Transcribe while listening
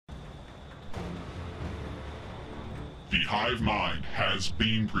The hive mind has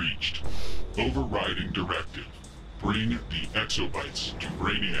been breached. Overriding directive. Bring the exobytes to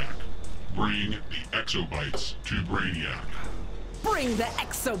Brainiac. Bring the exobytes to Brainiac. Bring the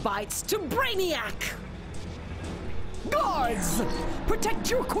exobytes to Brainiac! Guards! Protect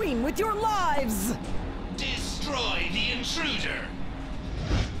your queen with your lives! Destroy the intruder!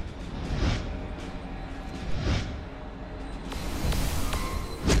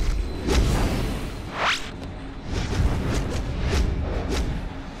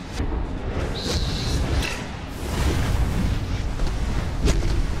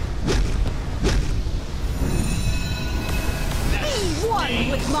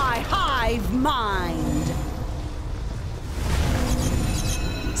 With my hive mind.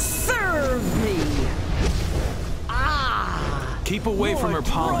 Serve me. Ah. Keep away from her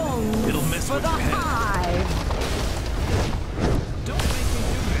pollen. It'll mess with your head. Hive. Don't make me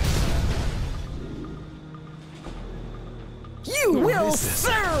do this. You will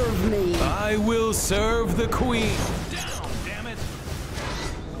serve me. I will serve the queen. Down, damn it.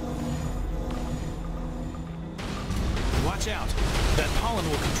 Watch out. That pollen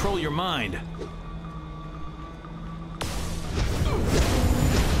will control your mind.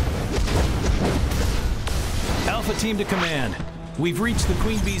 Alpha team to command. We've reached the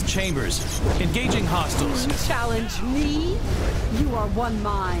Queen Bee's chambers. Engaging hostiles. You challenge me? You are one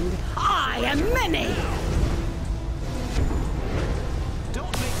mind. I am many.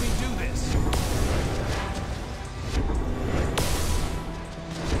 Don't make me do this.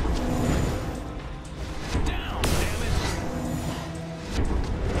 Down, damn it.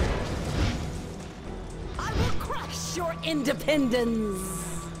 I will crush your independence.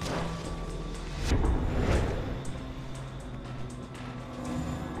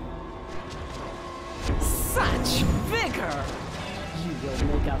 Such vigor! You will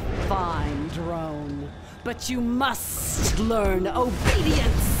make a fine drone, but you must learn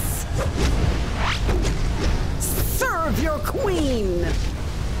obedience! Serve your queen!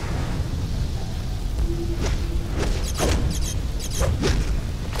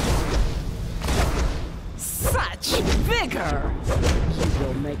 Such vigor! You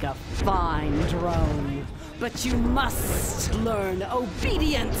will make a fine drone, but you must learn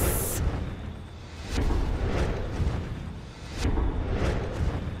obedience!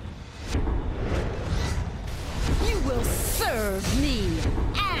 Serve me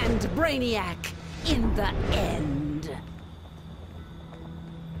and Brainiac in the end.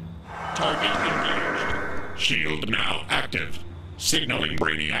 Target engaged. Shield now active. Signaling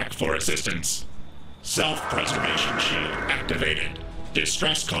Brainiac for assistance. Self-preservation shield activated.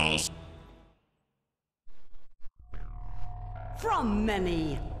 Distress calls. From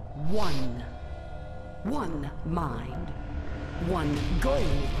many, one. One mind. One goal.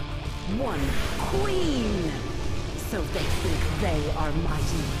 One queen. So they think they are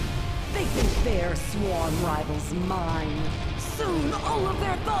mighty. They think their sworn rival's mine. Soon all of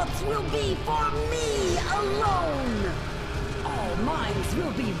their thoughts will be for me alone. All minds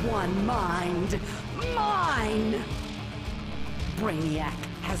will be one mind. Mine! Brainiac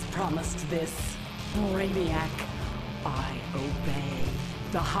has promised this. Brainiac, I obey.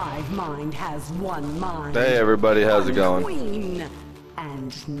 The hive mind has one mind. Hey everybody, how's it going? Queen,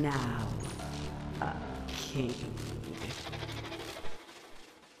 and now a king.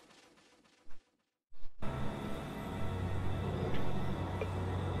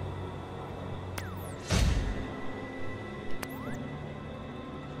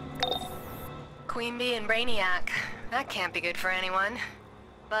 Queen Bee and Brainiac. That can't be good for anyone.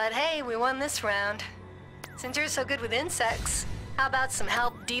 But hey, we won this round. Since you're so good with insects, how about some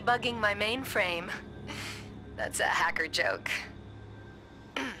help debugging my mainframe? That's a hacker joke.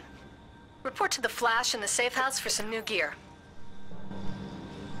 Report to the Flash in the safe house for some new gear.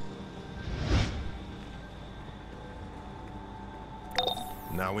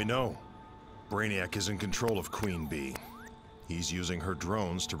 Now we know. Brainiac is in control of Queen Bee. He's using her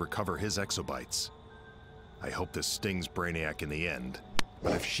drones to recover his exobytes. I hope this stings Brainiac in the end.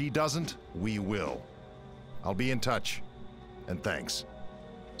 But if she doesn't, we will. I'll be in touch. And thanks.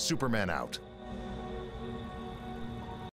 Superman out.